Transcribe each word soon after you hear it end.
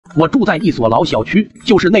我住在一所老小区，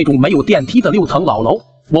就是那种没有电梯的6层老楼。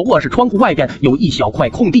我卧室窗户外边有一小块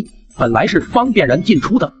空地，本来是方便人进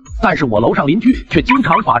出的，但是我楼上邻居却经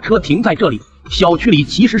常把车停在这里。小区里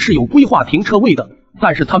其实是有规划停车位的，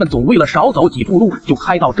但是他们总为了少走几步路就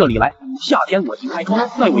开到这里来。夏天我一开窗，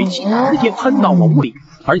那尾气直接喷到我屋里，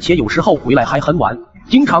而且有时候回来还很晚。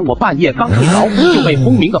经常我半夜刚睡着就被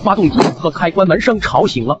轰鸣的发动机和开关门声吵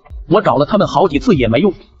醒了。我找了他们好几次也没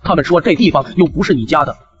用，他们说这地方又不是你家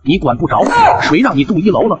的，你管不着，谁让你住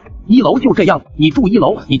1楼了？1楼就这样，你住1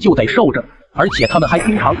楼你就得受着。而且他们还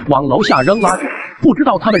经常往楼下扔垃圾，不知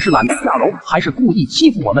道他们是懒得下楼还是故意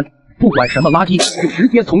欺负我们。不管什么垃圾就直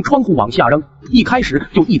接从窗户往下扔，一开始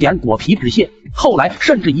就一点果皮纸屑，后来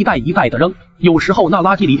甚至一袋一袋的扔。有时候那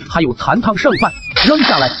垃圾里还有残汤剩饭，扔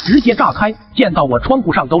下来直接炸开，溅到我窗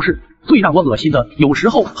户上都是。最让我恶心的，有时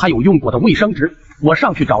候还有用过的卫生纸。我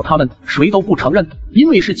上去找他们，谁都不承认，因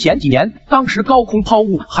为是前几年，当时高空抛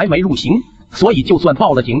物还没入刑，所以就算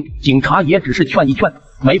报了警，警察也只是劝一劝。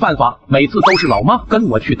没办法，每次都是老妈跟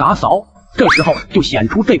我去打扫。这时候就显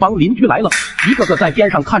出这帮邻居来了，一个个在边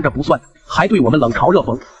上看着不算，还对我们冷嘲热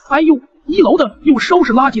讽。哎呦，1楼的又收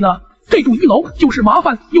拾垃圾呢，这住1楼就是麻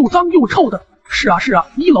烦，又脏又臭的。是啊是啊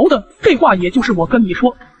，1楼的，这话也就是我跟你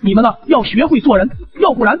说，你们呢要学会做人，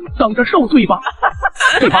要不然等着受罪吧。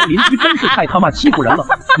这帮邻居真是太他妈欺负人了，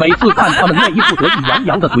每次看他们那一副得意洋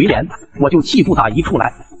洋的嘴脸，我就气不打一处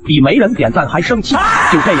来，比没人点赞还生气。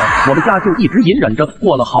就这样，我们家就一直隐忍着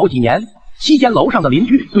过了好几年。期间楼上的邻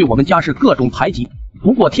居对我们家是各种排挤，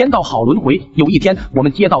不过天道好轮回，有一天我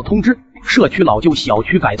们接到通知，社区老旧小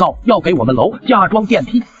区改造要给我们楼加装电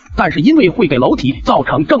梯，但是因为会给楼体造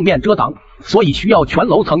成正面遮挡，所以需要全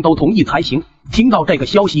楼层都同意才行。听到这个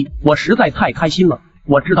消息，我实在太开心了。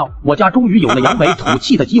我知道我家终于有了扬眉吐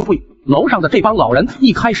气的机会。楼上的这帮老人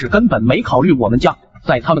一开始根本没考虑我们家，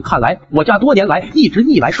在他们看来，我家多年来一直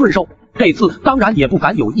逆来顺受，这次当然也不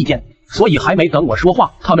敢有意见，所以还没等我说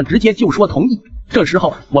话，他们直接就说同意。这时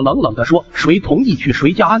候我冷冷地说，谁同意去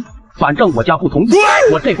谁家安，反正我家不同意。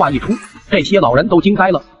我这话一出，这些老人都惊呆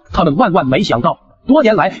了，他们万万没想到，多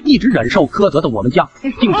年来一直忍受苛责的我们家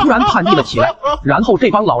竟突然叛逆了起来。然后这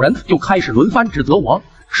帮老人就开始轮番指责我，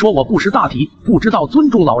说我不识大体，不知道尊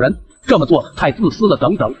重老人，这么做太自私了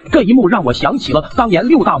等等。这一幕让我想起了当年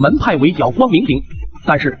6大门派围剿光明顶，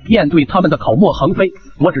但是面对他们的口沫横飞，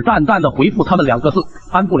我只淡淡的回复他们2个字，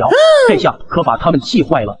安不了。这下可把他们气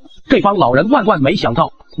坏了。这帮老人万万没想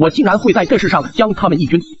到，我竟然会在这事上将他们一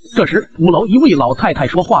军。这时5楼一位老太太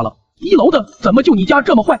说话了，1楼的怎么就你家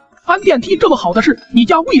这么坏，安电梯这么好的事，你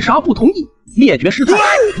家为啥不同意？灭绝师太，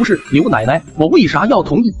不是刘奶奶，我为啥要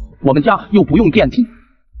同意？我们家又不用电梯。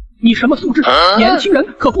你什么素质？年轻人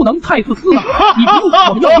可不能太自私了。你不用，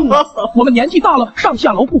我们要用啊。我们年纪大了，上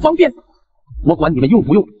下楼不方便。我管你们用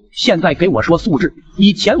不用，现在给我说素质。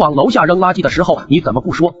以前往楼下扔垃圾的时候，你怎么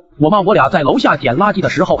不说？我妈我俩在楼下捡垃圾的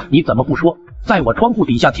时候，你怎么不说？在我窗户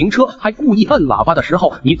底下停车还故意摁喇叭的时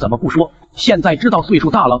候，你怎么不说？现在知道岁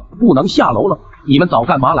数大了不能下楼了，你们早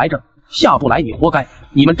干嘛来着？下不来你活该，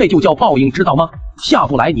你们这就叫报应，知道吗？下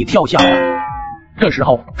不来你跳下来。这时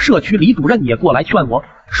候社区李主任也过来劝我，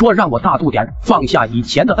说让我大度点，放下以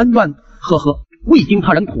前的恩怨。呵呵，未经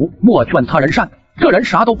他人苦，莫劝他人善。这人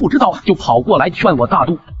啥都不知道就跑过来劝我大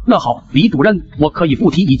度。那好，李主任，我可以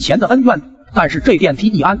不提以前的恩怨，但是这电梯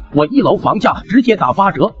一安，我1楼房价直接打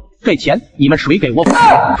8折，这钱你们谁给我补？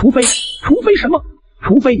除非什么？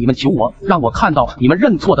除非你们求我，让我看到你们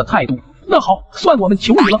认错的态度。那好，算我们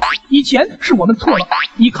求你了，以前是我们错了，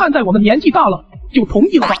你看在我们年纪大了，就同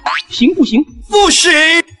意了吧，行不行？不行。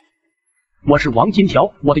我是王金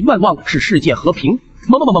条，我的愿望是世界和平。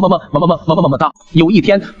么哒。有一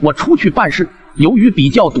天我出去办事，由于比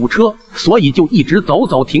较堵车，所以就一直走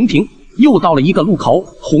走停停。又到了一个路口，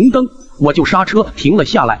红灯，我就刹车停了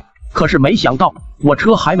下来。可是没想到，我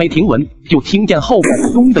车还没停稳，就听见后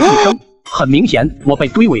边咚的一声，很明显我被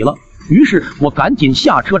追尾了。于是我赶紧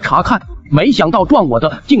下车查看，没想到撞我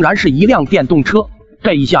的竟然是一辆电动车。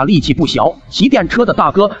这一下力气不小，骑电车的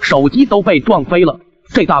大哥手机都被撞飞了。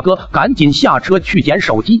这大哥赶紧下车去捡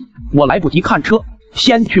手机，我来不及看车，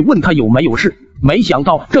先去问他有没有事。没想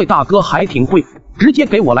到这大哥还挺会，直接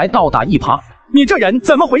给我来倒打一耙。你这人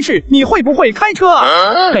怎么回事？你会不会开车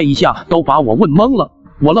啊？这一下都把我问懵了。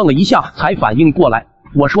我愣了一下才反应过来，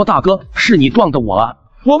我说大哥，是你撞的我啊。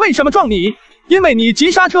我为什么撞你？因为你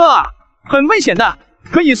急刹车啊，很危险的，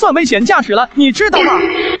可以算危险驾驶了，你知道吗？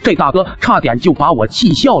这大哥差点就把我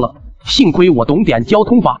气笑了，幸亏我懂点交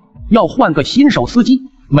通法，要换个新手司机，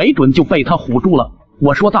没准就被他唬住了。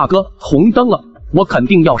我说大哥，红灯了，我肯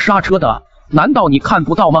定要刹车的，难道你看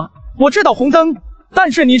不到吗？我知道红灯，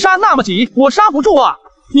但是你刹那么急，我刹不住啊！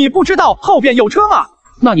你不知道后边有车吗？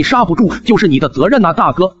那你刹不住就是你的责任啊，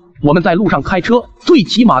大哥。我们在路上开车，最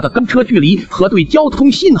起码的跟车距离和对交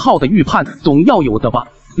通信号的预判总要有的吧。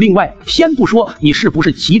另外，先不说你是不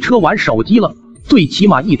是骑车玩手机了，最起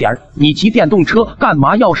码一点，你骑电动车干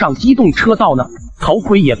嘛要上机动车道呢？头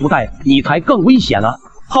盔也不戴，你才更危险啊！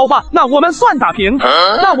好吧，那我们算打平。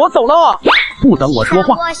那我走了哦。不等我说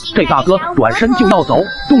话，这大哥转身就要走，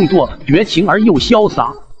动作绝情而又潇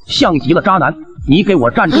洒，像极了渣男。你给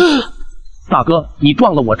我站住！大哥，你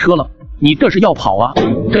撞了我车了，你这是要跑啊？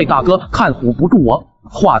这大哥看唬不住我，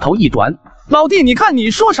话头一转，老弟，你看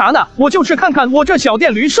你说啥呢？我就是看看我这小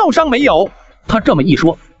电驴受伤没有。他这么一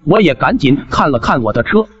说，我也赶紧看了看我的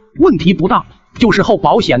车，问题不大，就是后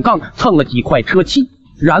保险杠蹭了几块车漆，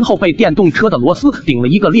然后被电动车的螺丝顶了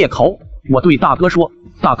一个裂口。我对大哥说，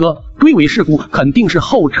大哥，追尾事故肯定是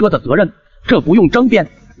后车的责任，这不用争辩，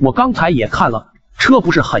我刚才也看了，车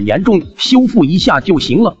不是很严重，修复一下就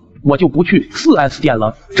行了，我就不去 4S 店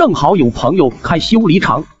了，正好有朋友开修理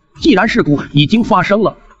厂，既然事故已经发生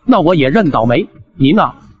了，那我也认倒霉。您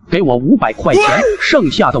啊，给我500块钱，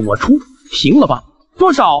剩下的我出，行了吧？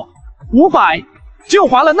多少？500？就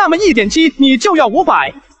划了那么一点漆，你就要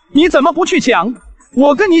500？你怎么不去抢？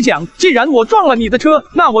我跟你讲，既然我撞了你的车，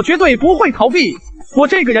那我绝对不会逃避。我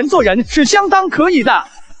这个人做人是相当可以的，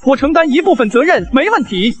我承担一部分责任没问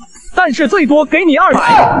题，但是最多给你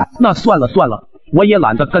200。那算了算了，我也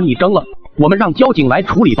懒得跟你争了，我们让交警来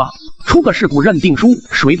处理吧。出个事故认定书，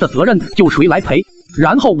谁的责任就谁来赔。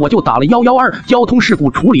然后我就打了112交通事故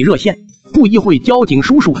处理热线，不一会交警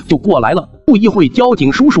叔叔就过来了，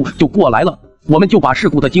我们就把事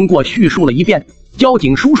故的经过叙述了一遍。交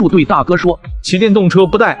警叔叔对大哥说，骑电动车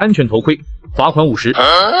不戴安全头盔，罚款50；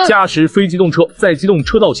驾驶非机动车在机动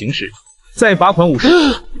车道行驶，再罚款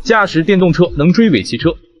50；驾驶电动车能追尾汽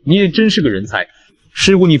车，你也真是个人才。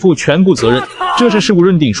事故你负全部责任，这是事故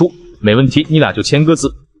认定书，没问题，你俩就签个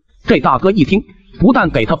字。这大哥一听，不但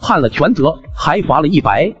给他判了全责，还罚了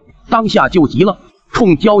100，当下就急了，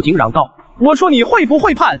冲交警嚷道，我说你会不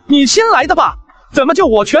会判？你先来的吧，怎么就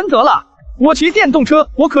我全责了？我骑电动车，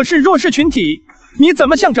我可是弱势群体，你怎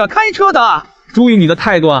么向着开车的啊？注意你的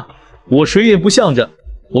态度啊，我谁也不向着，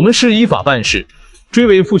我们是依法办事，追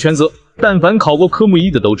尾负全责，但凡考过科目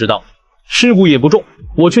1的都知道，事故也不重，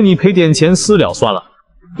我劝你赔点钱私了算了。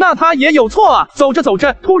那他也有错啊，走着走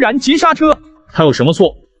着突然急刹车。他有什么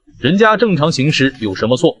错？人家正常行驶有什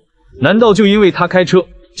么错？难道就因为他开车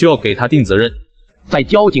就要给他定责任？在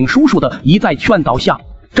交警叔叔的一再劝导下，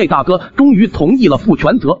这大哥终于同意了负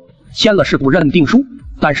全责，签了事故认定书，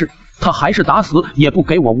但是他还是打死也不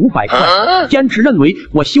给我500块，坚持认为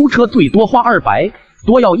我修车最多花200，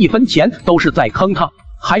多要1分钱都是在坑他，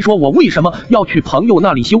还说我为什么要去朋友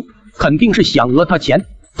那里修，肯定是想讹他钱，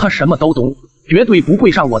他什么都懂，绝对不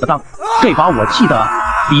会上我的当。这把我气的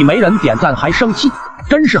比没人点赞还生气，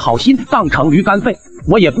真是好心当成驴肝肺。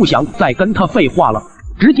我也不想再跟他废话了，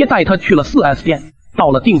直接带他去了 4S 店。到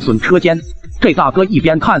了定损车间，这大哥一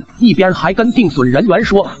边看一边还跟定损人员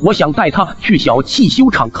说，我想带他去小汽修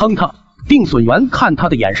厂坑他。定损员看他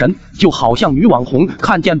的眼神就好像女网红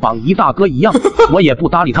看见榜一大哥一样，我也不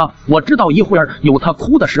搭理他，我知道一会儿有他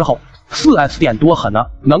哭的时候。4S 店多狠啊，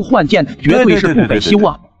能换件绝对是不给修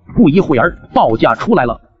啊。不一会儿报价出来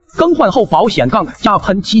了，更换后保险杠加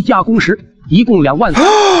喷漆加工时一共2万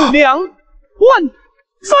3。2万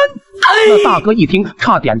3！那大哥一听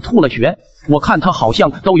差点吐了血，我看他好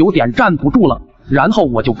像都有点站不住了，然后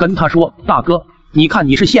我就跟他说，大哥，你看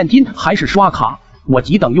你是现金还是刷卡？我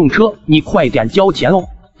急等用车，你快点交钱哦。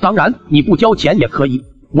当然你不交钱也可以，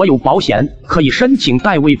我有保险可以申请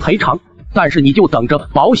代位赔偿，但是你就等着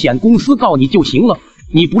保险公司告你就行了。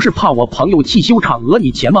你不是怕我朋友汽修厂讹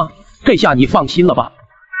你钱吗？这下你放心了吧。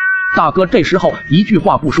大哥这时候一句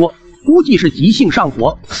话不说，估计是急性上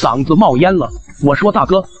火，嗓子冒烟了。我说大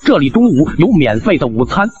哥，这里中午有免费的午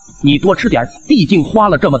餐，你多吃点，毕竟花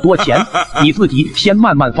了这么多钱，你自己先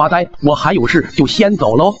慢慢发呆，我还有事就先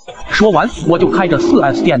走喽。说完我就开着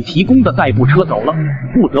 4S 店提供的代步车走了。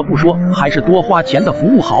不得不说，还是多花钱的服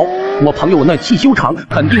务好，我朋友那汽修厂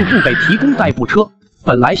肯定不给提供代步车。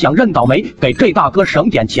本来想认倒霉给这大哥省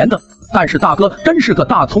点钱的，但是大哥真是个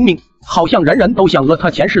大聪明，好像人人都想讹他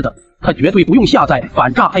钱似的，他绝对不用下载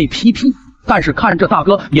反诈 APP。但是看这大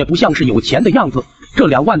哥也不像是有钱的样子，这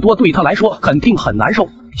2万多对他来说肯定很难受。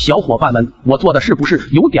小伙伴们，我做的是不是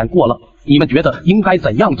有点过了？你们觉得应该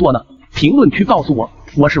怎样做呢？评论区告诉我。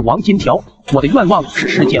我是王金条，我的愿望是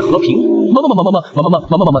世界和平。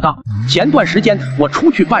么哒。前段时间我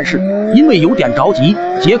出去办事，因为有点着急，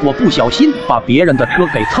结果不小心把别人的车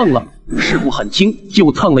给蹭了，事故很轻，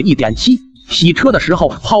就蹭了1点漆，洗车的时候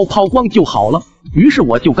抛光就好了。于是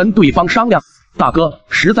我就跟对方商量，大哥，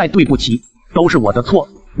实在对不起，都是我的错，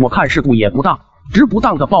我看事故也不大，值不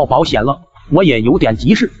当的报保险了。我也有点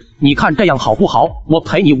急事，你看这样好不好？我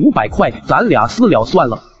赔你500块，咱俩私了算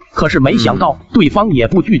了。可是没想到对方也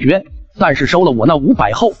不拒绝，但是收了我那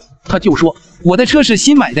500后，他就说我的车是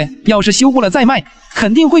新买的，要是修过了再卖，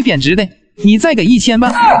肯定会贬值的。你再给1000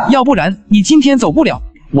吧，要不然你今天走不了。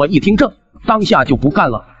我一听这，当下就不干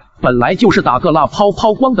了。本来就是打个蜡抛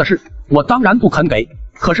光的事，我当然不肯给。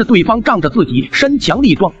可是对方仗着自己身强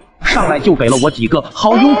力壮，上来就给了我几个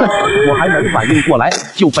好优分，我还没反应过来，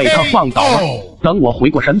就被他放倒了。等我回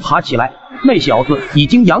过神爬起来，那小子已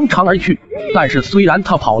经扬长而去。但是虽然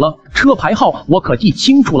他跑了，车牌号我可记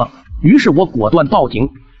清楚了。于是我果断报警，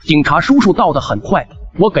警察叔叔到得很快。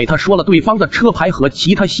我给他说了对方的车牌和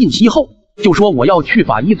其他信息后，就说我要去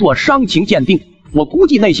法医做伤情鉴定。我估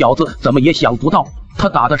计那小子怎么也想不到，他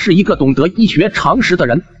打的是一个懂得医学常识的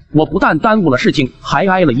人。我不但耽误了事情，还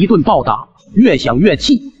挨了一顿暴打。越想越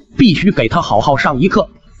气，必须给他好好上一课。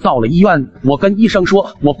到了医院，我跟医生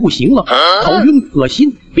说我不行了，头晕恶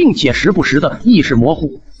心，并且时不时的意识模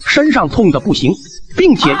糊，身上痛得不行，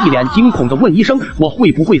并且一脸惊恐地问医生我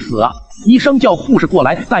会不会死啊？医生叫护士过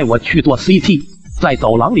来带我去做 CT。在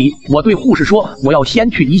走廊里，我对护士说我要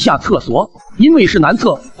先去一下厕所，因为是男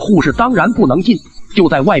厕，护士当然不能进，就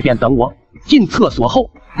在外边等我。进厕所后，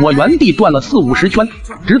我原地转了40-50圈，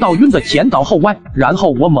直到晕得前倒后歪，然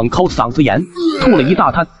后我猛抠嗓子眼，吐了一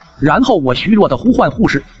大滩，然后我虚弱地呼唤护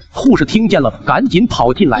士。护士听见了，赶紧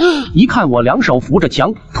跑进来，一看我两手扶着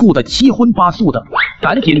墙，吐得七荤八素的，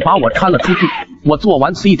赶紧把我搀了出去。我做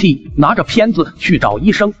完 CT， 拿着片子去找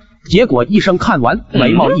医生，结果医生看完，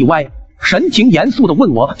眉毛一歪，神情严肃地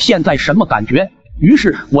问我现在什么感觉。于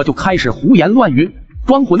是我就开始胡言乱语，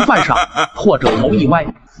装浑犯傻，或者头一歪，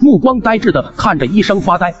目光呆滞地看着医生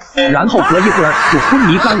发呆，然后隔一会儿就昏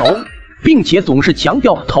迷干呕，并且总是强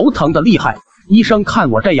调头疼的厉害。医生看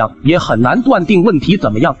我这样也很难断定问题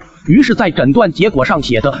怎么样，于是在诊断结果上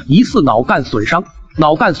写的疑似脑干损伤。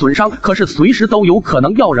脑干损伤可是随时都有可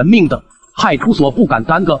能要人命的，派出所不敢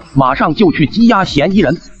耽搁，马上就去羁押嫌疑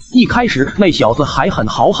人。一开始那小子还很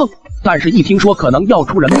豪横，但是一听说可能要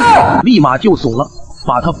出人命，立马就怂了，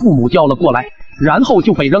把他父母叫了过来，然后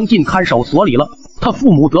就被扔进看守所里了。他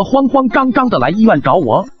父母则慌慌张张的来医院找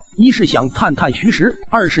我，一是想探探虚实，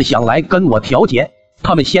二是想来跟我调解。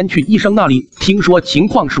他们先去医生那里，听说情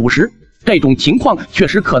况属实，这种情况确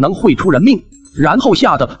实可能会出人命，然后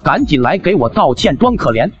吓得赶紧来给我道歉装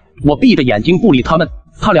可怜。我闭着眼睛不理他们，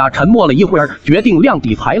他俩沉默了一会儿，决定亮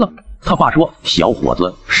底牌了。他爸说，小伙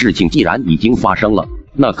子，事情既然已经发生了，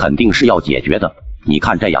那肯定是要解决的。你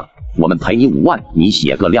看这样，我们赔你5万，你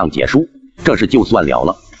写个谅解书，这事就算了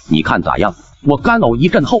了，你看咋样？我干呕一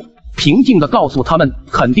阵后，平静地告诉他们，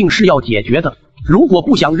肯定是要解决的。如果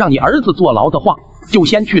不想让你儿子坐牢的话，就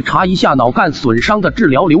先去查一下脑干损伤的治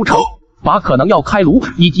疗流程，把可能要开颅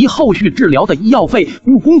以及后续治疗的医药费、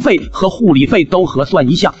误工费和护理费都核算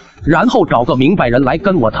一下，然后找个明白人来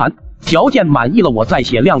跟我谈，条件满意了我再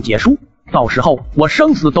写谅解书，到时候我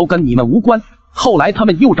生死都跟你们无关。后来他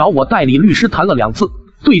们又找我代理律师谈了2次，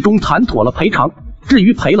最终谈妥了赔偿，至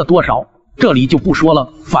于赔了多少，这里就不说了。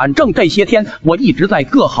反正这些天我一直在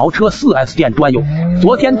各豪车 4S 店转悠，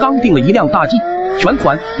昨天刚订了一辆大 G， 全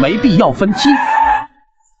款，没必要分期。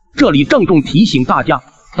这里郑重提醒大家，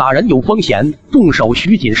打人有风险，动手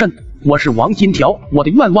需谨慎。我是王金条，我的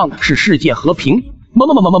愿望是世界和平。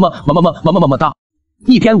么哒。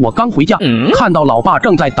一天我刚回家，看到老爸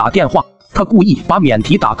正在打电话，他故意把免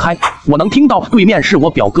提打开，我能听到对面是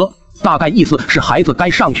我表哥，大概意思是孩子该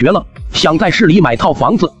上学了，想在市里买套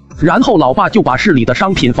房子。然后老爸就把市里的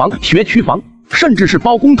商品房、学区房，甚至是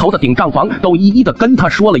包工头的顶账房都一一的跟他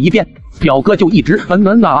说了一遍。表哥就一直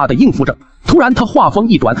的应付着。突然他话锋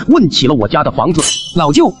一转，问起了我家的房子。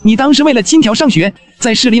老舅，你当时为了金条上学，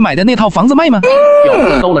在市里买的那套房子卖吗？表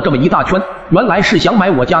哥兜了这么一大圈，原来是想买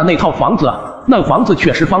我家那套房子啊。那房子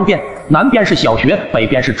确实方便，南边是小学，北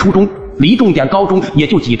边是初中，离重点高中也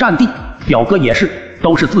就几站地。表哥也是，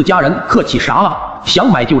都是自家人，客气啥啊？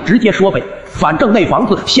想买就直接说呗，反正那房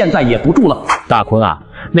子现在也不住了。大坤啊，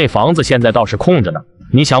那房子现在倒是空着呢，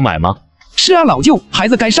你想买吗？是啊，老舅，孩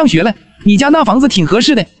子该上学了，你家那房子挺合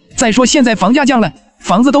适的。再说现在房价降了，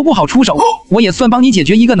房子都不好出手，我也算帮你解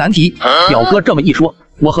决一个难题。表哥这么一说，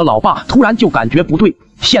我和老爸突然就感觉不对。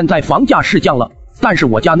现在房价是降了，但是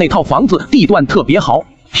我家那套房子地段特别好，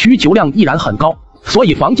需求量依然很高，所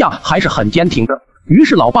以房价还是很坚挺的。于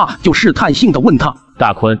是老爸就试探性的问他，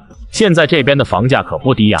大坤，现在这边的房价可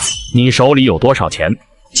不低呀，你手里有多少钱？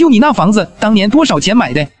就你那房子当年多少钱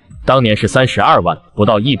买的？当年是32万，不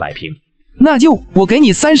到100平。那就我给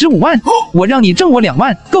你35万，我让你挣我2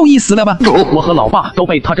万，够意思了吧？我和老爸都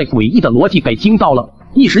被他这诡异的逻辑给惊到了，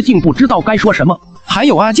一时竟不知道该说什么。还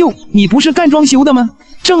有啊，舅，你不是干装修的吗？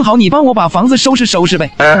正好你帮我把房子收拾收拾呗，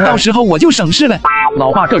到时候我就省事了。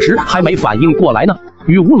老爸这时还没反应过来呢，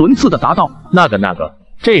语无伦次的答道：那个，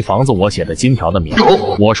这房子我写的金条的名，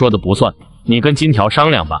我说的不算，你跟金条商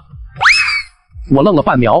量吧。我愣了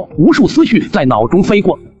半秒，无数思绪在脑中飞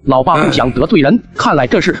过。老爸不想得罪人，看来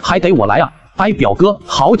这事还得我来啊。哎，表哥，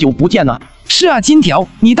好久不见啊。是啊，金条，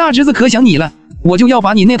你大侄子可想你了，我就要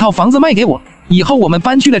把你那套房子卖给我，以后我们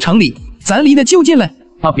搬去了城里，咱离得就近了。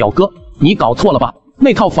啊，表哥，你搞错了吧？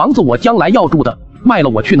那套房子我将来要住的，卖了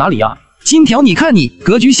我去哪里啊？金条，你看你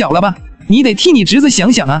格局小了吧？你得替你侄子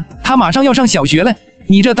想想啊，他马上要上小学了，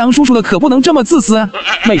你这当叔叔的可不能这么自私啊。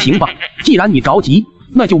那行吧，既然你着急，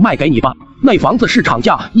那就卖给你吧。那房子市场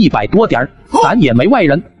价100多点，咱也没外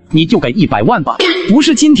人，你就给100万吧。不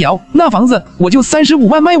是金条，那房子我就35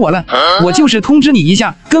万卖我了，我就是通知你一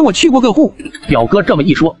下，跟我去过个户。表哥这么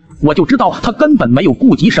一说，我就知道他根本没有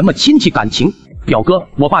顾及什么亲戚感情。表哥，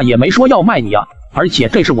我爸也没说要卖你啊，而且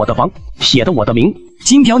这是我的房，写的我的名。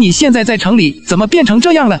金条，你现在在城里怎么变成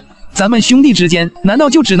这样了？咱们兄弟之间难道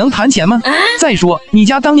就只能谈钱吗？再说你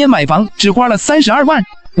家当年买房只花了32万，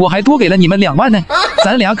我还多给了你们2万呢，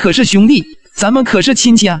咱俩可是兄弟，咱们可是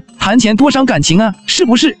亲戚啊，谈钱多伤感情啊，是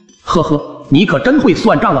不是？呵呵，你可真会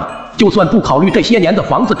算账啊！就算不考虑这些年的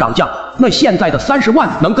房子涨价，那现在的30万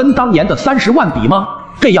能跟当年的30万比吗？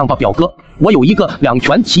这样吧，表哥，我有一个两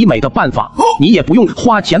全其美的办法，你也不用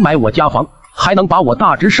花钱买我家房，还能把我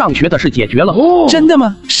大侄上学的事解决了。真的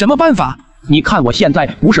吗？什么办法？你看我现在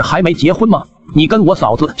不是还没结婚吗？你跟我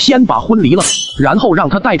嫂子先把婚离了，然后让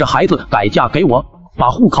她带着孩子改嫁给我，把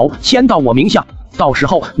户口迁到我名下，到时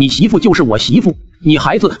候你媳妇就是我媳妇，你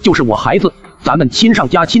孩子就是我孩子，咱们亲上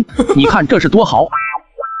加亲，你看这是多好。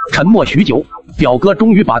沉默许久，表哥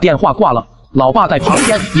终于把电话挂了，老爸在旁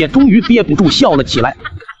边也终于憋不住笑了起来。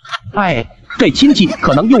哎，这亲戚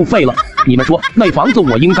可能又废了，你们说那房子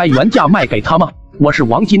我应该原价卖给他吗？我是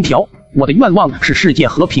王金条，我的愿望是世界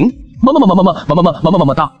和平。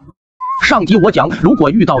么哒。上集我讲，如果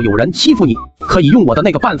遇到有人欺负你，可以用我的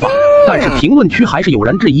那个办法，但是评论区还是有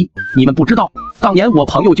人质疑。你们不知道，当年我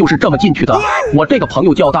朋友就是这么进去的。我这个朋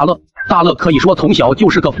友叫大乐，大乐可以说从小就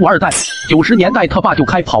是个富二代，90年代他爸就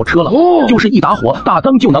开跑车了，就是一打火大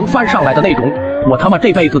灯就能翻上来的那种，我他妈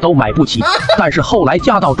这辈子都买不起。但是后来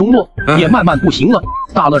家道中落，也慢慢不行了。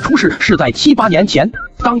大乐出事是在7、8年前，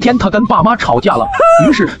当天他跟爸妈吵架了，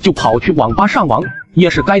于是就跑去网吧上网，也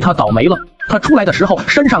是该他倒霉了。他出来的时候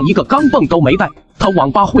身上一个钢镚都没带，他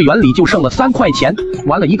网吧会员里就剩了3块钱，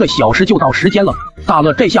玩了1个小时就到时间了。大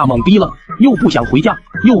乐这下懵逼了，又不想回家，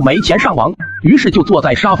又没钱上网，于是就坐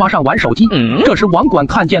在沙发上玩手机。这时网管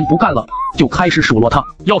看见不干了，就开始数落他，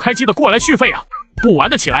要开机的过来续费啊，不玩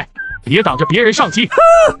得起来，别挡着别人上机。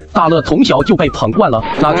大乐从小就被捧惯了，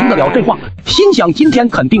哪听得了这话，心想今天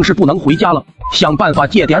肯定是不能回家了，想办法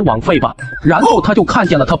借点网费吧。然后他就看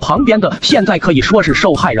见了他旁边的，现在可以说是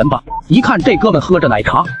受害人吧。一看这哥们喝着奶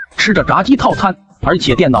茶，吃着炸鸡套餐，而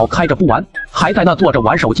且电脑开着不玩，还在那坐着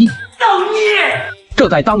玩手机，这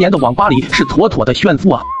在当年的网吧里是妥妥的炫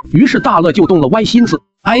富啊。于是大乐就动了歪心思。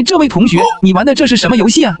哎，这位同学，你玩的这是什么游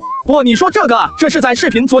戏啊？哦，你说这个，这是在视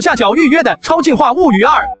频左下角预约的《超进化物语2》。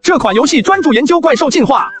这款游戏专注研究怪兽进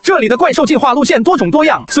化，这里的怪兽进化路线多种多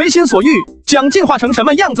样，随心所欲，想进化成什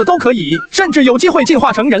么样子都可以，甚至有机会进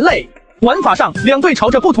化成人类。玩法上，2队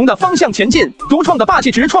朝着不同的方向前进，独创的霸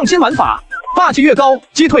气值创新玩法。霸气越高，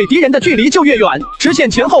击退敌人的距离就越远，实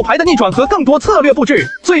现前后排的逆转和更多策略布置，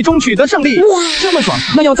最终取得胜利。这么爽，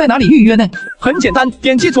那要在哪里预约呢？很简单，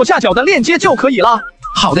点击左下角的链接就可以了。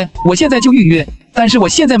好的，我现在就预约，但是我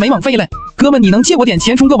现在没网费了，哥们，你能借我点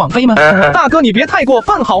钱充个网费吗？大哥，你别太过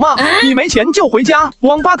分好吗？你没钱就回家，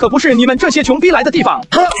网吧可不是你们这些穷逼来的地方。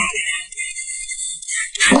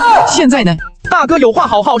现在呢？大哥有话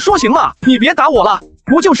好好说行吗？你别打我了，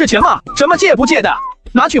不就是钱吗？什么借不借的，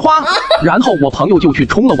拿去花。然后我朋友就去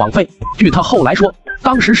充了网费，据他后来说，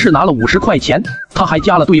当时是拿了50块钱，他还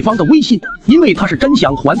加了对方的微信，因为他是真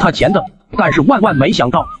想还他钱的。但是万万没想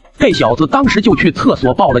到，这小子当时就去厕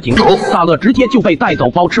所报了警，大乐直接就被带走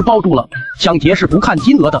包吃包住了。抢劫是不看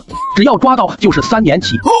金额的，只要抓到就是3年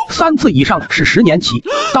起，3次以上是10年起。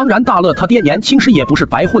当然大乐他爹年轻时也不是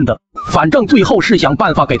白混的，反正最后是想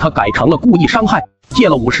办法给他改成了故意伤害，借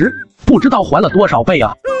了50，不知道还了多少倍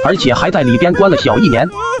啊，而且还在里边关了小1年。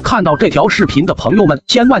看到这条视频的朋友们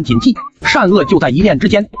千万谨记，善恶就在一念之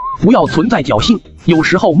间，不要存在侥幸，有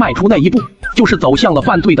时候迈出那一步就是走向了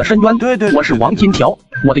犯罪的深渊。对，我是王金条，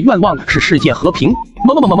我的愿望是世界和平。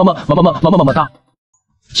么哒。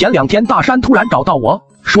前2天大山突然找到我，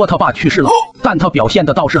说他爸去世了，但他表现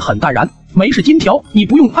的倒是很淡然。没事，金条，你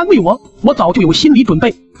不用安慰我，我早就有心理准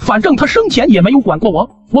备。反正他生前也没有管过我，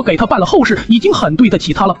我给他办了后事，已经很对得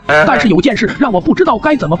起他了。但是有件事让我不知道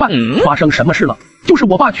该怎么办。发生什么事了？就是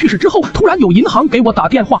我爸去世之后，突然有银行给我打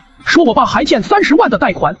电话，说我爸还欠30万的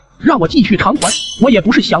贷款，让我继续偿还。我也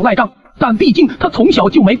不是想赖账，但毕竟他从小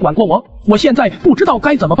就没管过我，我现在不知道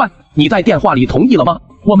该怎么办。你在电话里同意了吗？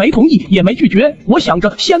我没同意，也没拒绝，我想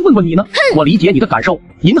着先问问你呢。我理解你的感受，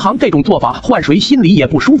银行这种做法换谁心里也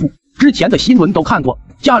不舒服。之前的新闻都看过，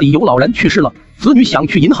家里有老人去世了，子女想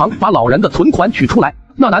去银行把老人的存款取出来，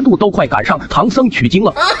那难度都快赶上唐僧取经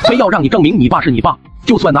了，非要让你证明你爸是你爸，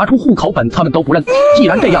就算拿出户口本他们都不认。既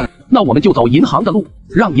然这样，那我们就走银行的路，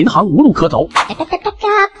让银行无路可走。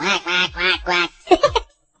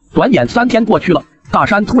转眼3天过去了，大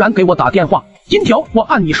山突然给我打电话，金条，我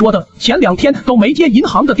按你说的，前2天都没接银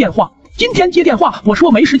行的电话，今天接电话，我说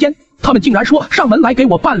没时间，他们竟然说上门来给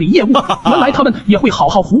我办理业务，原来他们也会好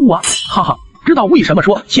好服务啊，哈哈，知道为什么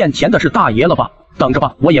说欠钱的是大爷了吧？等着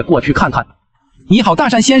吧，我也过去看看。你好，大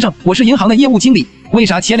山先生，我是银行的业务经理，为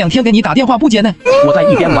啥前2天给你打电话不接呢？我在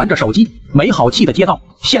一边玩着手机，没好气的接到，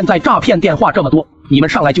现在诈骗电话这么多，你们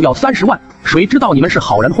上来就要30万，谁知道你们是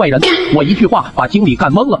好人坏人？我一句话把经理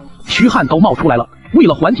干懵了，虚汗都冒出来了。为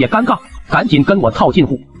了缓解尴尬，赶紧跟我套近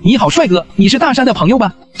乎。你好，帅哥，你是大山的朋友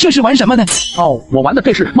吧？这是玩什么呢？哦，我玩的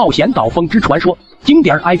这是冒险岛风之传说，经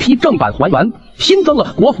典 IP 正版还原，新增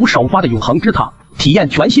了国服首发的永恒之塔，体验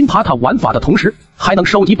全新爬塔玩法的同时，还能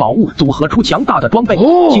收集宝物，组合出强大的装备，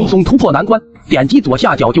轻松突破难关。点击左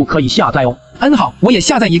下角就可以下载哦。好，我也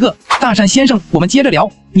下载一个。大山先生，我们接着聊。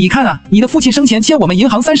你看啊，你的父亲生前欠我们银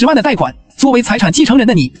行30万的贷款，作为财产继承人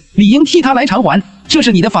的你，理应替他来偿还，这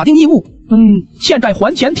是你的法定义务。欠债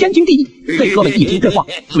还钱天经地义。这哥们一听这话，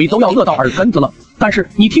嘴都要乐到耳根子了。但是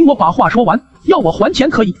你听我把话说完，要我还钱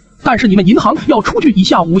可以，但是你们银行要出具以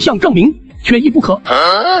下5项证明，缺一不可。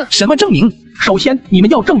什么证明？首先，你们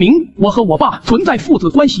要证明我和我爸存在父子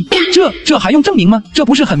关系。这还用证明吗？这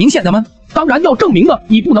不是很明显的吗？当然要证明了，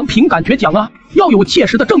你不能凭感觉讲啊，要有切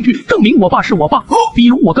实的证据证明我爸是我爸。比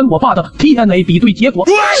如我跟我爸的 DNA 比对结果。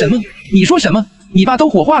什么？你说什么？你爸都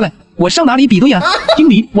火化了，我上哪里比对啊？经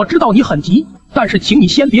理，我知道你很急，但是请你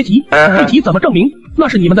先别急，具体怎么证明那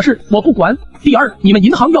是你们的事，我不管。第二，你们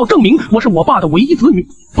银行要证明我是我爸的唯一子女，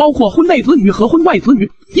包括婚内子女和婚外子女，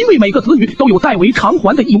因为每个子女都有代为偿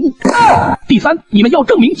还的义务。第三，你们要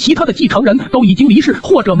证明其他的继承人都已经离世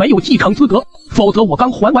或者没有继承资格，否则我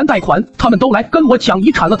刚还完贷款，他们都来跟我抢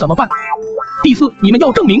遗产了怎么办？第四，你们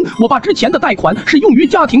要证明我爸之前的贷款是用于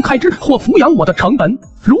家庭开支或抚养我的成本，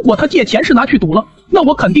如果他借钱是拿去赌了，那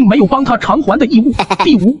我肯定没有帮他偿还的义务。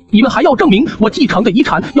第五，你们还要证明我继承的遗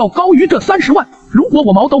产要高于这30万，如果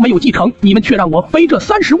我毛都没有继承，你们却让我背这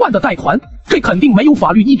30万的贷款，这肯定没有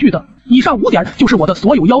法律依据的。以上5点就是我的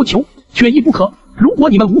所有要求，缺一不可。如果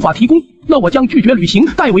你们无法提供，那我将拒绝履行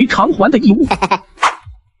代为偿还的义务。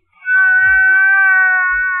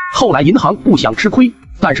后来银行不想吃亏，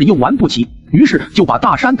但是又玩不起，于是就把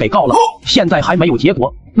大山给告了，现在还没有结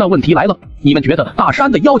果。那问题来了，你们觉得大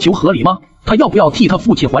山的要求合理吗？他要不要替他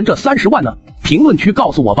父亲还这30万呢？评论区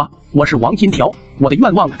告诉我吧。我是王金条，我的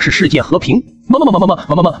愿望是世界和平。么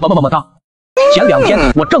么哒。前2天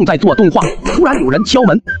我正在做动画，突然有人敲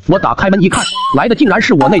门，我打开门一看，来的竟然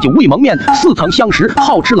是我那久未蒙面、似曾相识、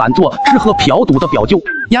好吃懒做、吃喝嫖赌的表舅。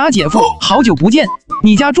呀，姐夫，好久不见，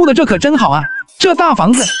你家住的这可真好啊，这大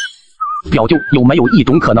房子。表舅，有没有一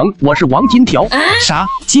种可能，我是王金条？啥？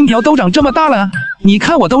金条都长这么大了啊？你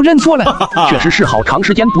看我都认错了。确实是好长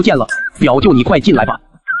时间不见了，表舅你快进来吧。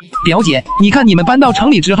表姐，你看你们搬到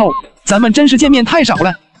城里之后，咱们真是见面太少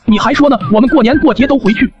了。你还说呢，我们过年过节都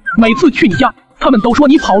回去，每次去你家，他们都说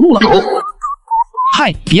你跑路了。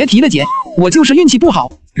嗨，别提了姐，我就是运气不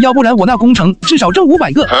好，要不然我那工程至少挣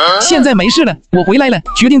500个。现在没事了，我回来了，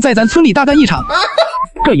决定在咱村里大干一场。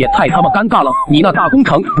这也太他妈尴尬了，你那大工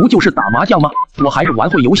程不就是打麻将吗？我还是玩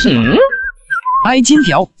会游戏。哎，金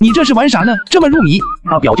条，你这是玩啥呢？这么入迷？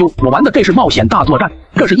表舅，我玩的这是冒险大作战，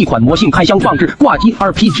这是一款魔性开箱放置挂机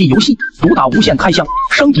RPG 游戏，主打无限开箱，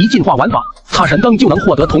升级进化玩法，擦神灯就能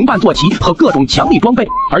获得同伴坐骑和各种强力装备，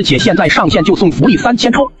而且现在上线就送福利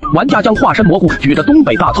3000抽，玩家将化身蘑菇举着东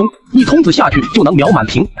北大葱，一通子下去就能秒满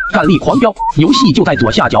屏，战力狂飙。游戏就在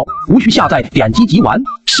左下角，无需下载，点击即玩。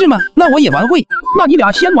是吗？那我也玩会。那你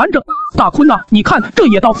俩先玩着。大坤呐，你看这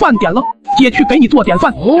也到饭点了，姐去给你做点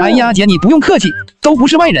饭。哎呀，姐你不用客气，都不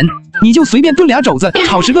是外人，你就随便炖俩肘子，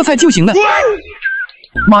炒10个菜就行了。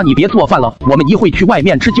妈，你别做饭了，我们一会去外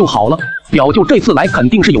面吃就好了。表舅这次来肯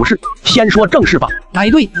定是有事，先说正事吧。哎，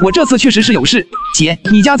对，我这次确实是有事。姐，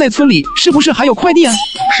你家在村里是不是还有快递啊？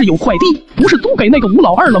是有快递，不是租给那个吴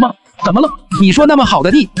老二了吗？怎么了？你说那么好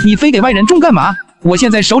的地，你非给外人种干嘛？我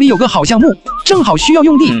现在手里有个好项目，正好需要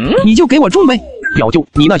用地，你就给我种呗。表舅，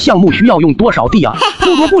你那项目需要用多少地啊？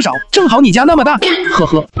不多不少，正好你家那么大。呵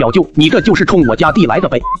呵，表舅，你这就是冲我家地来的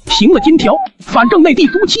呗。行了，金条，反正那地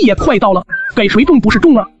租期也快到了，给谁种不是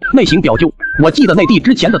种啊？那行，表舅，我记得那地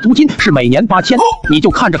之前的租金是每年8000，你就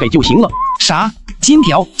看着给就行了。啥？金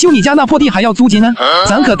条，就你家那破地还要租金啊？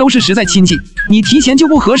咱可都是实在亲戚，你提前就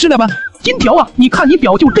不合适了吧？金条啊，你看你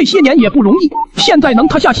表舅这些年也不容易，现在能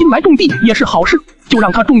塌下心来种地也是好事，就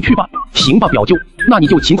让他种去吧。行吧，表舅，那你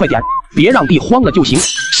就勤快点，别让地荒了就行。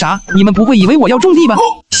啥？你们不会以为我要种地吧？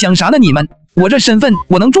想啥呢你们？我这身份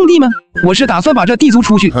我能种地吗？我是打算把这地租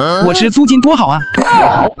出去，我吃租金多好啊！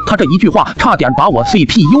好，他这一句话差点把我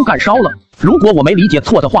CPU 干烧了。如果我没理解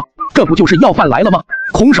错的话，这不就是要饭来了吗？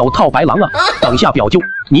空手套白狼啊！等下表舅，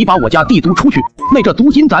你把我家地租出去，那这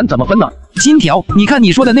租金咱怎么分呢？金条，你看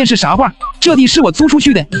你说的那是啥话？这地是我租出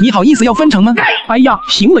去的，你好意思要分成吗？哎呀，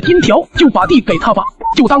行了，金条，就把地给他吧，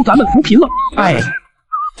就当咱们扶贫了。哎，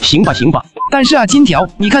行吧行吧。但是啊，金条，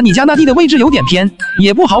你看你家那地的位置有点偏，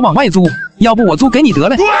也不好往外租，要不我租给你得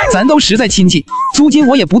了，咱都实在亲戚，租金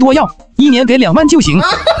我也不多要，1年给2万就行。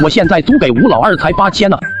我现在租给吴老二才8000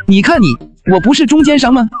呢。你看你，我不是中间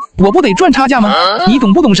商吗？我不得赚差价吗？你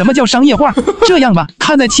懂不懂什么叫商业化？这样吧，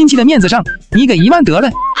看在亲戚的面子上，你给1万得了。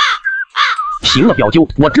行了，表舅，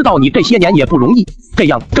我知道你这些年也不容易，这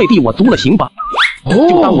样这地我租了行吧？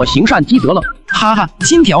就当我行善积德了。哈哈，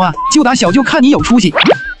金条啊，就打小就看你有出息。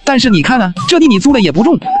但是你看啊，这地你租了也不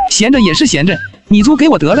种，闲着也是闲着，你租给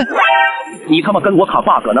我得了。你他妈跟我卡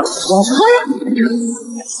bug 呢？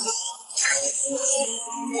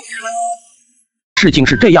事情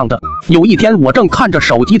是这样的，有一天我正看着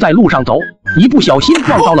手机在路上走，一不小心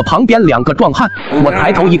撞到了旁边2个壮汉。我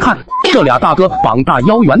抬头一看，这俩大哥膀大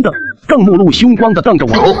腰圆的，正目露凶光的瞪着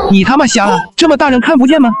我。你他妈瞎了？这么大人看不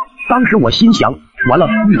见吗？当时我心想，完了，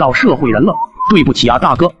遇到社会人了。对不起啊，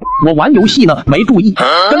大哥，我玩游戏呢，没注意，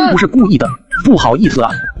真不是故意的，不好意思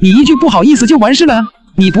啊。你一句不好意思就完事了？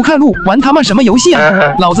你不看路，玩他妈什么游戏啊？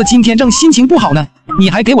老子今天正心情不好呢，你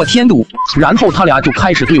还给我添堵。然后他俩就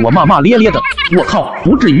开始对我骂骂咧咧的。我靠，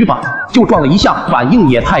不至于吧？就撞了一下，反应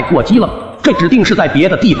也太过激了。这指定是在别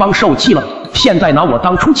的地方受气了，现在拿我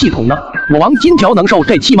当出气筒呢。我王金条能受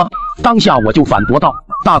这气吗？当下我就反驳道：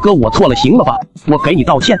大哥，我错了，行了吧？我给你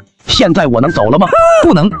道歉。现在我能走了吗？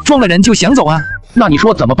不能，撞了人就想走啊。那你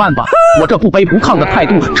说怎么办吧？我这不卑不亢的态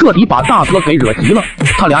度彻底把大哥给惹急了，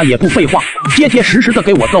他俩也不废话，结结实实的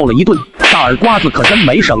给我揍了一顿，大耳刮子可真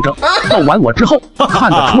没省着。揍完我之后，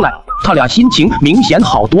看得出来他俩心情明显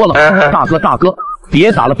好多了。大哥，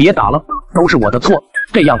别打了，都是我的错。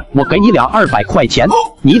这样，我给你俩200块钱，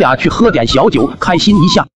你俩去喝点小酒，开心一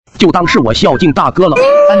下，就当是我孝敬大哥了。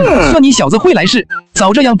算你小子会来事，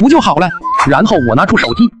早这样不就好了？然后我拿出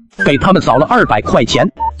手机给他们扫了200块钱，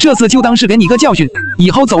这次就当是给你个教训，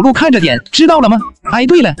以后走路看着点，知道了吗？哎，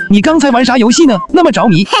对了，你刚才玩啥游戏呢？那么着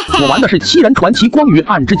迷？我玩的是7人传奇光与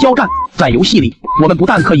暗之交战。在游戏里，我们不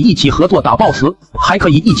但可以一起合作打 BOSS， 还可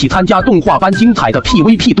以一起参加动画般精彩的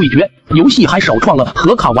PVP 对决。游戏还首创了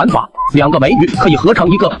合卡玩法，2个美女可以合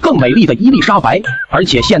成一个更美丽的伊丽莎白，而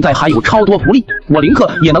且现在还有超多福利，我林克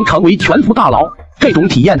也能成为全服大佬。这种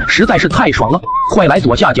体验实在是太爽了，快来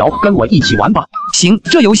左下角跟我一起玩吧。行，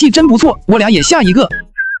这游戏真不错，我俩也下一个。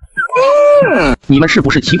你们是不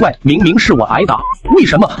是奇怪？明明是我挨打，为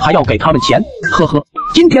什么还要给他们钱？呵呵，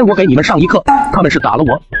今天我给你们上一课。他们是打了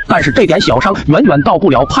我，但是这点小伤远远到不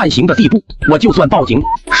了判刑的地步。我就算报警，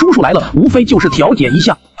叔叔来了，无非就是调解一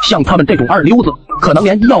下。像他们这种二流子，可能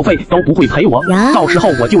连医药费都不会赔我，到时候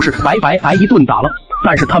我就是白白挨一顿打了。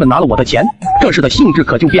但是他们拿了我的钱，这事的性质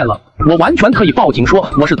可就变了。我完全可以报警说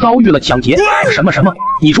我是遭遇了抢劫。什么？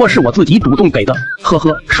你说是我自己主动给的？呵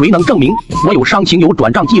呵，谁能证明我有伤情有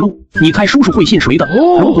转账记录？你猜叔叔会信谁的？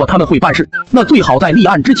如果他们会办事，那最好在立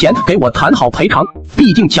案之前给我谈好赔偿，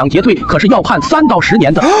毕竟抢劫罪可是要判3到10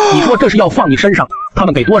年的。你说这是要放你身上，他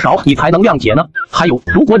们给多少你才能谅解呢？还有，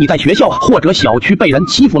如果你在学校或者小区被人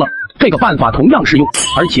欺负了，这个办法同样适用，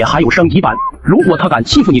而且还有升级版。如果他敢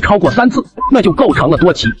欺负你超过3次，那就构成了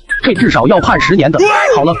多起，这至少要判10年的。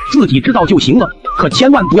好了，自己知道就行了，可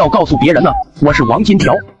千万不要告诉别人呢。我是王金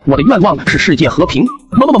条，我的愿望是世界和平。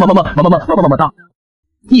么哒。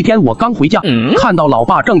一天我刚回家，看到老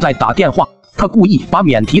爸正在打电话，他故意把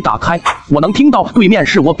免提打开，我能听到对面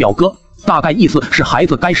是我表哥，大概意思是孩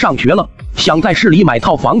子该上学了，想在市里买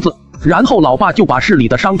套房子。然后老爸就把市里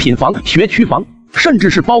的商品房、学区房，甚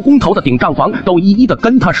至是包工头的顶账房都一一的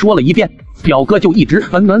跟他说了一遍。表哥就一直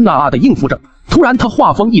的应付着，突然他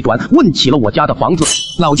话锋一转，问起了我家的房子。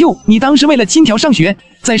老舅，你当时为了金条上学，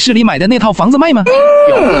在市里买的那套房子卖吗？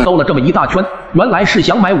表哥兜了这么一大圈，原来是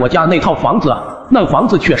想买我家那套房子啊。那房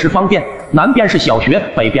子确实方便，南边是小学，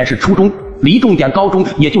北边是初中，离重点高中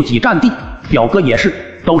也就几站地。表哥也是，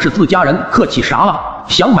都是自家人，客气啥啊？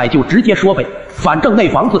想买就直接说呗，反正那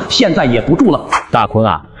房子现在也不住了。大坤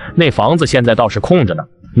啊，那房子现在倒是空着呢，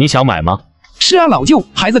你想买吗？是啊，老舅，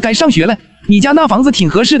孩子该上学了，你家那房子挺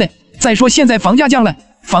合适的。再说现在房价降了，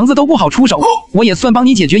房子都不好出手，我也算帮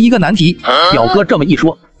你解决一个难题。表哥这么一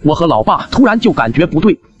说，我和老爸突然就感觉不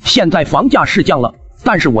对。现在房价是降了，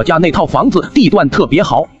但是我家那套房子地段特别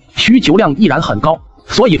好，需求量依然很高，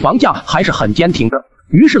所以房价还是很坚挺的。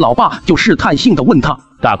于是老爸就试探性的问他：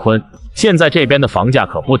大坤，现在这边的房价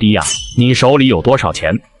可不低呀，你手里有多少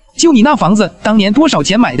钱？就你那房子当年多少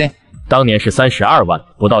钱买的？当年是32万，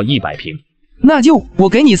不到100平。那就我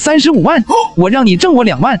给你35万，我让你挣我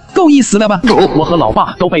2万，够意思了吧？我和老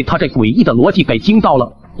爸都被他这诡异的逻辑给惊到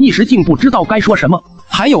了，一时竟不知道该说什么。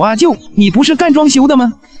还有啊，舅，你不是干装修的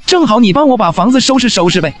吗？正好你帮我把房子收拾收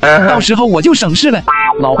拾呗，到时候我就省事了。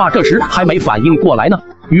老爸这时还没反应过来呢，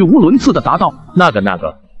语无伦次的答道：那个，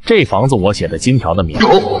这房子我写的金条的名，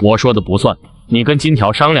我说的不算，你跟金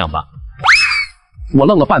条商量吧。我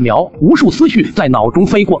愣了半秒，无数思绪在脑中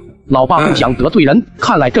飞过。老爸不想得罪人，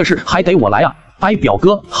看来这事还得我来啊！哎，表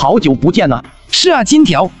哥，好久不见啊！是啊，金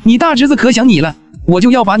条，你大侄子可想你了，我就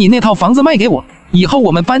要把你那套房子卖给我，以后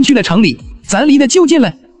我们搬去了城里，咱离得就近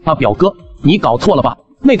了。啊，表哥，你搞错了吧？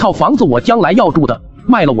那套房子我将来要住的，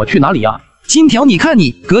卖了我去哪里啊？金条，你看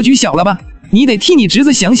你格局小了吧？你得替你侄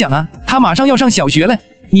子想想啊，他马上要上小学了，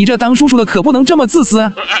你这当叔叔的可不能这么自私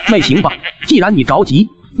啊！那行吧，既然你着急，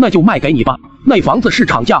那就卖给你吧。那房子市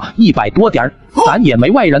场价100多点，咱也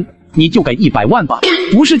没外人，你就给100万吧。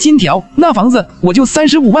不是金条，那房子我就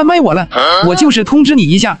35万卖我了，我就是通知你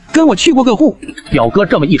一下，跟我去过个户。表哥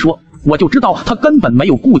这么一说，我就知道他根本没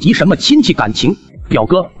有顾及什么亲戚感情。表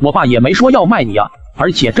哥，我爸也没说要卖你啊，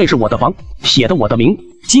而且这是我的房，写的我的名。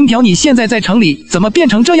金条，你现在在城里怎么变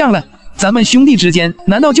成这样了？咱们兄弟之间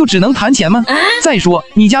难道就只能谈钱吗？再说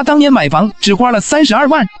你家当年买房只花了32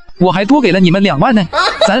万，我还多给了你们2万呢，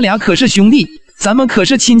咱俩可是兄弟，咱们可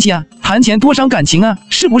是亲戚啊，谈钱多伤感情啊，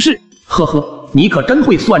是不是？呵呵，你可真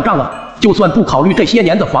会算账啊！就算不考虑这些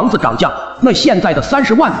年的房子涨价，那现在的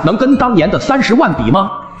30万能跟当年的30万比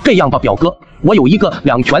吗？这样吧，表哥，我有一个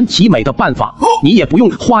两全其美的办法，你也不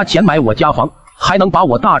用花钱买我家房，还能把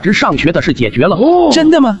我大侄上学的事解决了。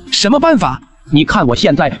真的吗？什么办法？你看我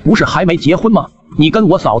现在不是还没结婚吗？你跟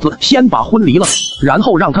我嫂子先把婚离了，然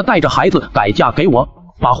后让她带着孩子改嫁给我，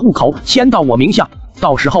把户口迁到我名下，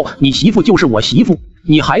到时候你媳妇就是我媳妇，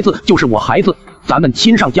你孩子就是我孩子，咱们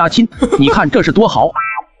亲上加亲，你看这是多好。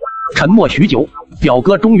沉默许久，表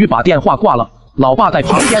哥终于把电话挂了，老爸在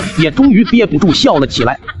旁边也终于憋不住笑了起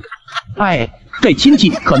来。哎，这亲戚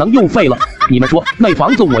可能又废了，你们说那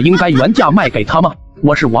房子我应该原价卖给他吗？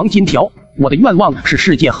我是王金条，我的愿望是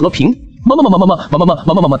世界和平，么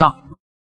么哒。